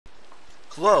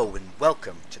Hello and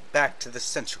welcome to Back to the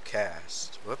Central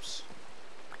Cast. Whoops.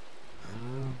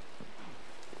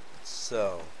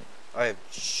 So, I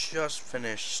have just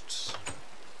finished.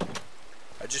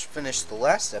 I just finished the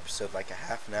last episode like a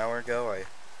half an hour ago.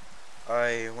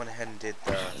 I went ahead and did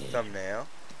the thumbnail.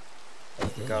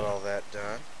 Got all that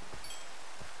done.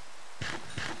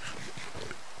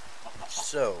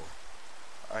 So,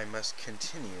 I must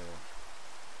continue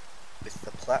with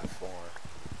the platform.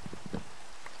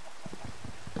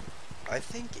 I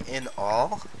think in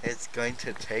all, it's going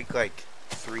to take like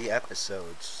 3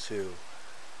 episodes to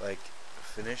like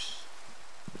finish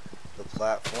the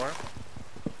platform.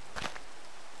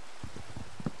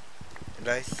 And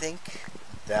I think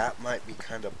that might be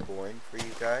kind of boring for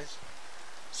you guys.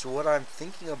 So what I'm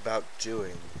thinking about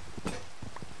doing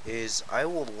is I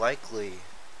will likely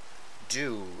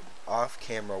do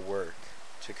off-camera work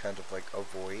to kind of like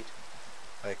avoid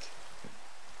like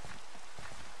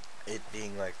it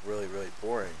being like really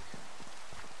boring.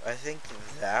 I think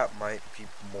that might be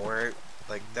more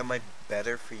like that might be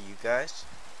better for you guys,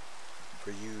 for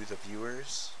you the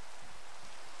viewers,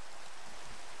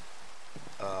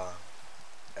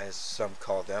 as some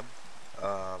call them.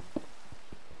 That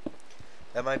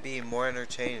might be more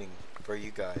entertaining for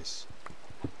you guys.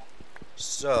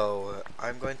 So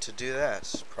I'm going to do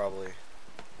that probably.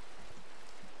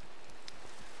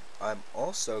 I'm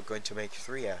also going to make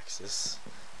 3 axes.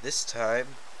 This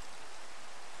time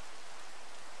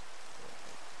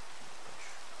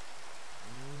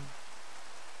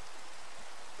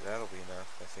that'll be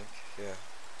enough, I think. Yeah.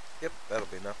 Yep, that'll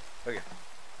be enough. Okay.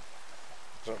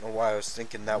 Don't know why I was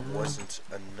thinking that wasn't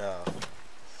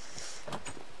enough.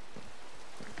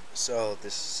 So,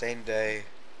 this same day,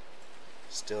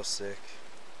 still sick.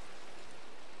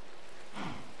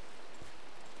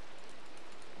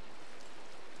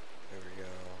 There we go.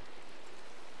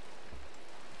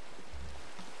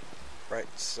 Right,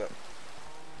 so...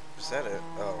 is that it?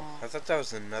 Oh, I thought that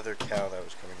was another cow that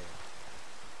was coming in.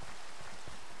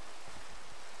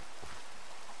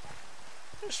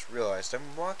 I just realized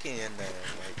I'm walking in there,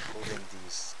 like, holding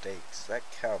these stakes. That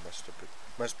cow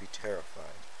must be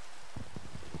terrified.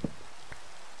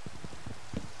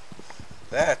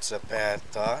 That's a bad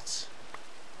thought.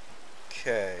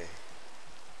 Okay.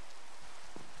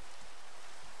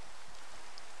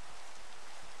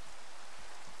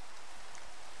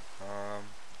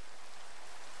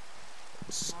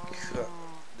 Let's cut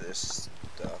this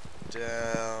stuff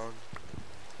down.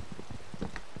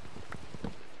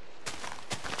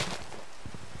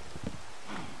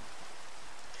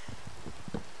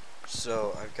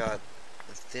 So, I've got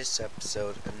this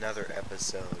episode, another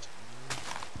episode,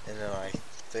 and then I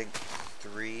think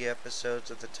 3 episodes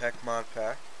of the Tech Mod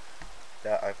Pack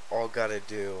that I've all got to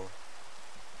do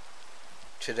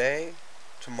today,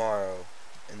 tomorrow,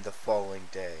 and the following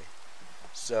day.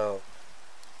 So,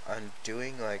 I'm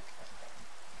doing like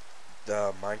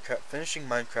the Minecraft, finishing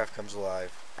Minecraft Comes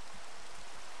Alive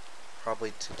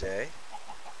probably today.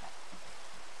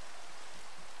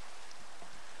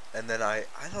 And then I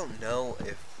don't know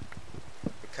if,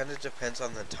 it kind of depends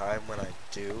on the time when I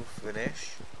do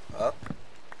finish up.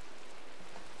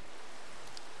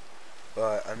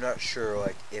 But I'm not sure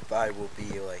like if I will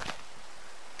be like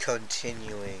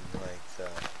continuing like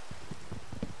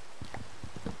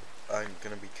I'm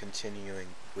gonna be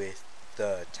continuing with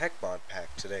the Tech Mod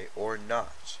Pack today or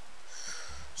not.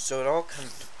 So it all kind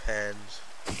of depends.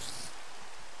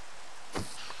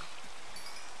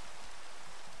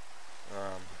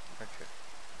 Okay.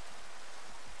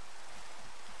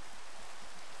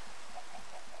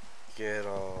 Get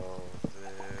all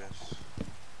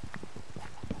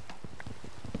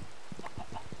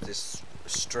this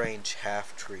strange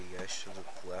half tree. I should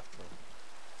have left one.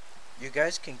 You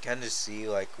guys can kind of see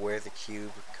like where the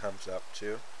cube comes up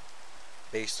to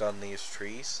based on these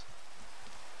trees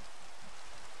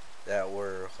that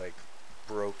were like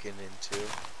broken into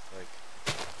like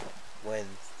when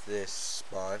this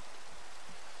spawned.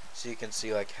 So you can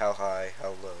see like how high, how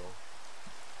low.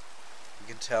 You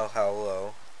can tell how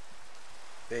low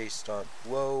based on...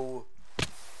 Whoa!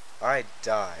 I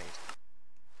died.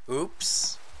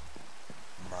 Oops.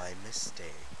 My mistake.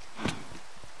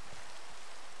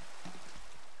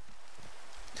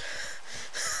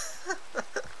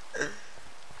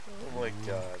 Oh my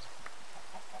god.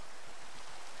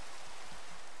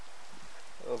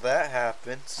 Well, that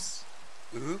happens.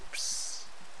 Oops.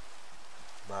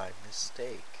 My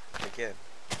mistake. Again.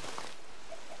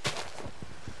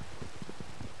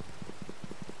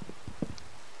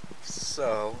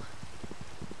 So,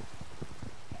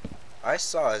 I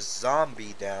saw a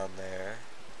zombie down there.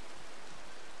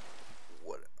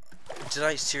 What? Did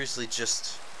I seriously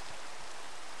just...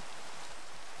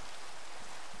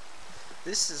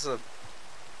 This is a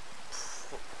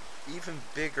even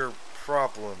bigger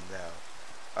problem now.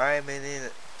 I am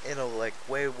in a like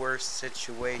way worse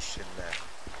situation now.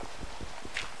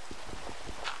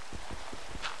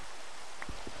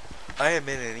 I am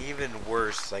in an even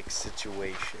worse like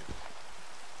situation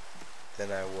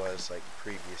than I was like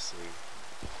previously.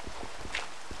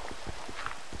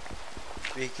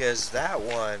 Because that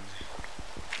one,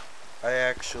 I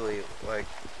actually, like,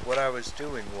 what I was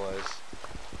doing was,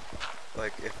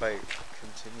 like, if I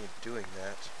continued doing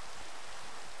that,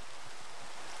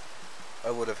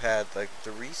 I would have had, like,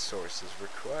 the resources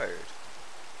required.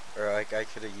 Or, like, I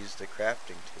could have used a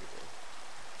crafting table.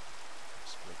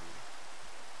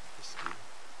 Just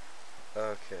maybe,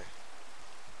 okay.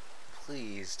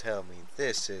 Please tell me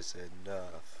this is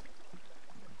enough.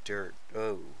 Dirt.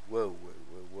 Oh, whoa,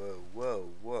 whoa, whoa, whoa,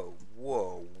 whoa,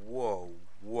 whoa, whoa,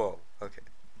 whoa. Okay.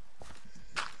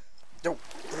 No.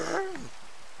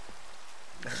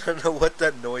 I don't know what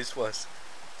that noise was.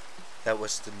 That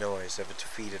was the noise of a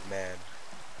defeated man.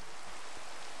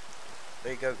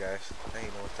 There you go, guys. Now you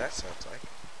know what that sounds like.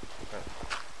 Oh.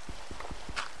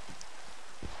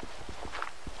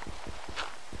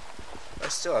 I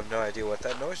still have no idea what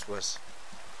that noise was.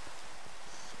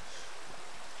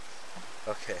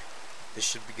 Okay, this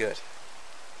should be good.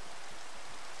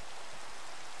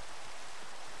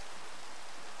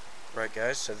 Right,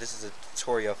 guys, so this is a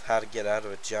tutorial of how to get out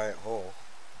of a giant hole.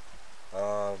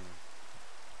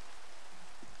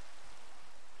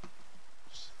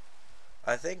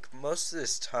 I think most of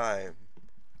this time...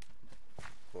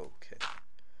 Okay.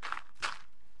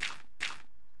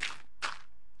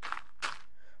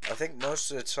 I think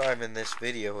most of the time in this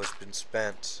video has been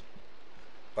spent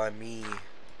by me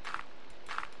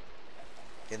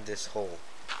in this hole.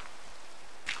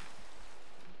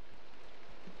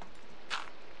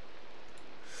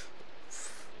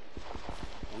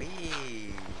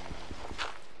 We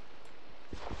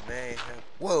may have...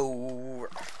 Whoa!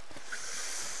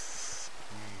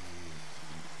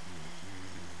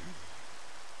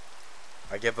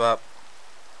 I give up.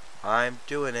 I'm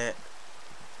doing it.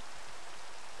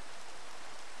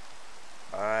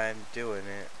 I'm doing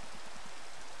it.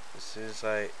 As soon as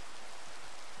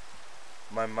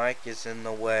my mic is in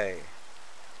the way.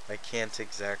 I can't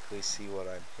exactly see what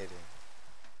I'm hitting.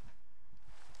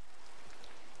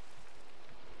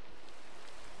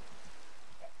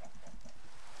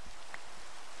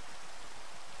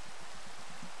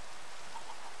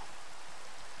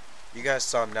 You guys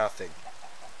saw nothing.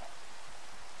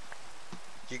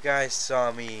 You guys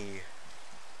saw me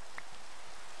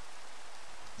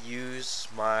use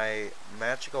my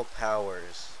magical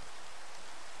powers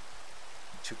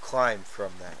to climb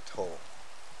from that hole.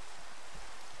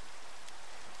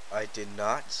 I did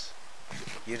not.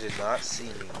 You did not see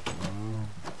me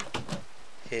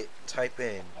type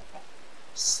in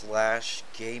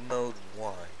 /GameMode1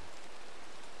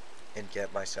 and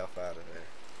get myself out of there.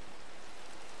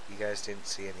 You guys didn't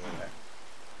see any of that.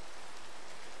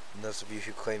 And those of you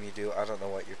who claim you do, I don't know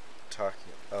what you're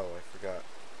talking about. Oh, I forgot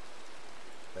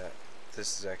that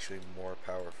this is actually more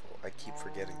powerful. I keep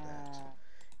forgetting that.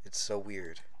 It's so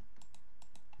weird.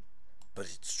 But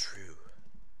it's true.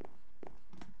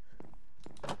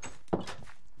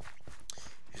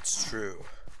 It's true.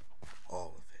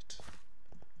 All of it.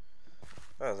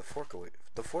 Oh,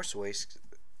 The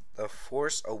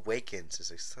Force Awakens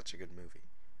is such a good movie.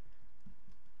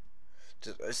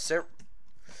 Did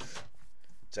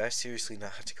I seriously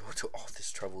not have to go to all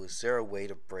this trouble? Is there a way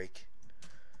to break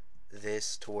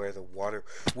this to where the water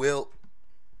will...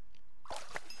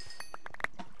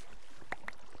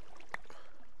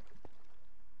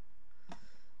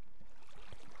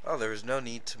 Oh, there is no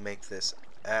need to make this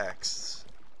axe.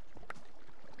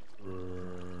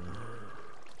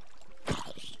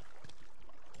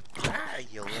 Ah,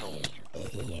 you little...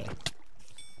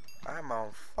 I'm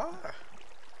on fire.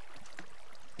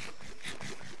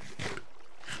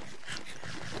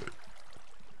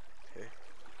 Okay.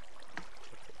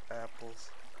 Check the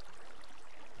apples.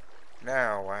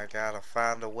 Now I gotta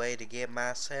find a way to get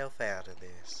myself out of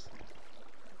this.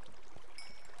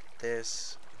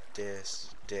 This.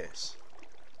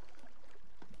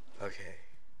 Okay.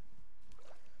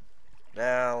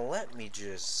 Now let me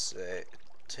just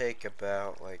take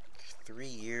about like 3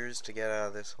 years to get out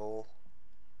of this hole.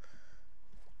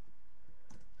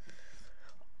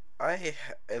 I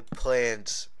had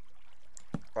planned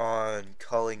on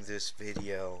calling this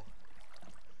video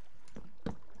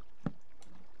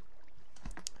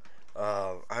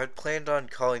I had planned on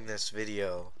calling this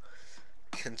video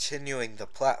Continuing the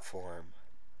Platform,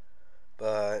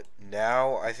 but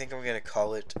now I think I'm gonna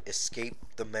call it Escape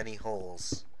the Many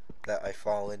Holes That I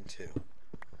Fall Into.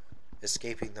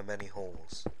 Escaping the many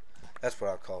holes. That's what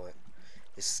I'll call it.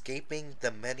 Escaping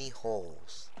the many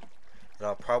holes. And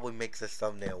I'll probably make the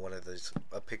thumbnail one of those,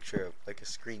 a picture of, like a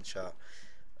screenshot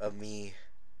of me,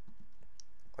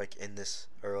 like in this,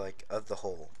 or like of the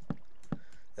hole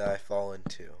that I fall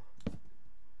into.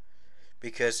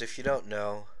 Because if you don't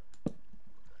know,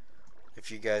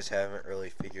 if you guys haven't really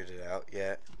figured it out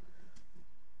yet,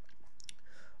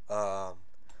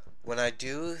 when I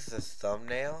do the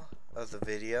thumbnail of the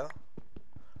video,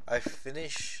 I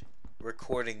finish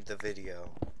recording the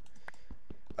video.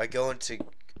 I go into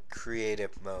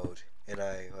creative mode and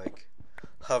I like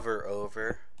hover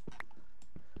over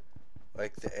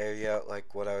like the area,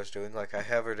 like what I was doing. Like I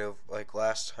hovered over, like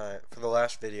last time for the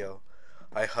last video,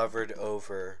 I hovered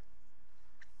over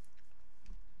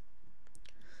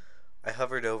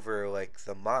like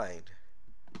the mine.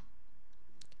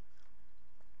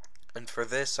 And for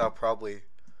this I'll probably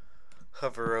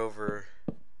hover over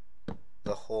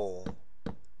the hole.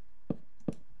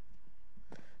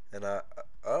 And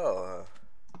oh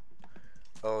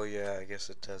yeah, I guess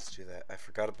it does do that. I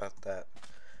forgot about that.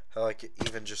 How like it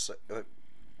even just like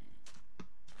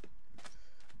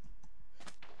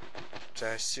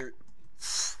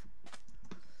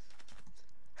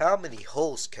how many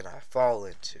holes can I fall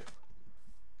into?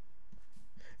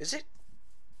 Is it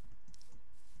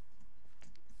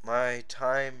my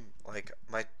time, like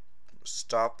my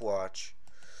stopwatch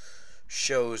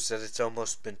shows that it's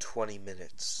almost been 20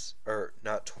 minutes, or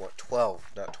not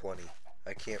 12, not 20.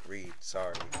 I can't read,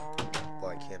 sorry. Well,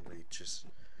 I can read,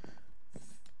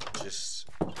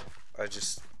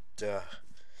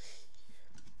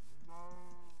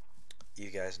 you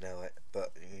guys know it,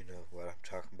 but you know what I'm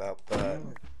talking about. But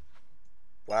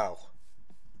wow,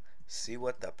 see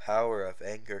what the power of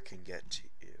anger can get to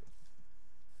you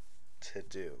to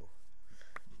do.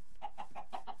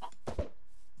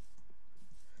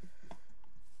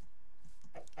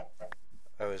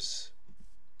 I was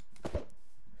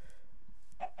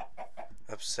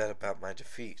upset about my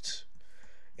defeat,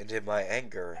 and in my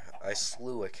anger I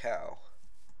slew a cow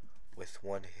with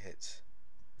one hit.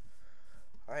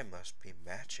 I must be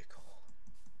magical.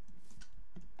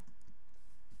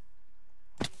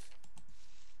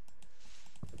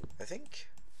 I think,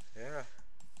 yeah.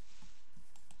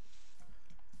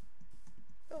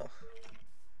 Oh.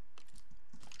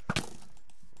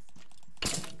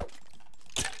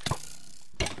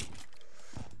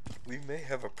 We may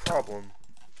have a problem.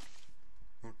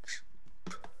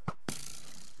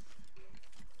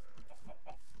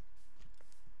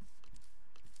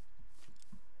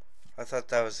 I thought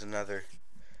that was another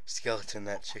skeleton,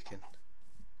 that chicken.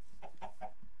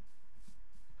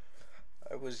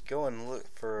 I was going to look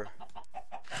for...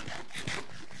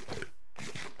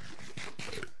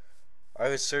 I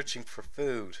was searching for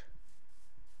food.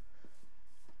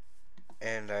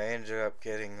 And I ended up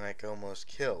getting like almost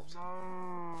killed.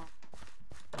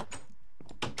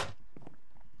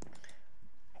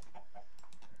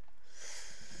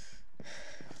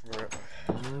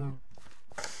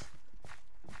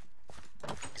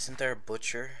 Isn't there a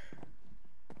butcher?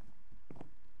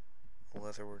 A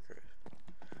leather worker.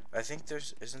 I think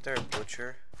isn't there a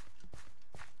butcher?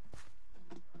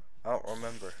 I don't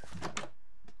remember.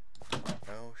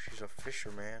 No, she's a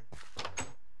fisherman.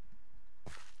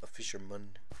 A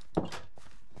fisherman.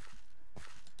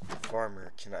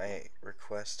 Farmer, can I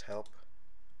request help?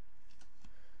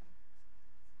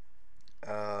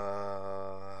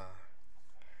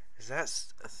 Is that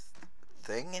a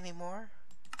thing anymore?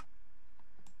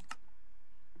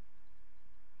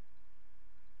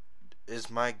 Is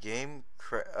my game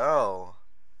oh.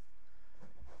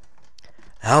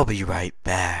 I'll be right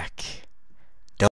back.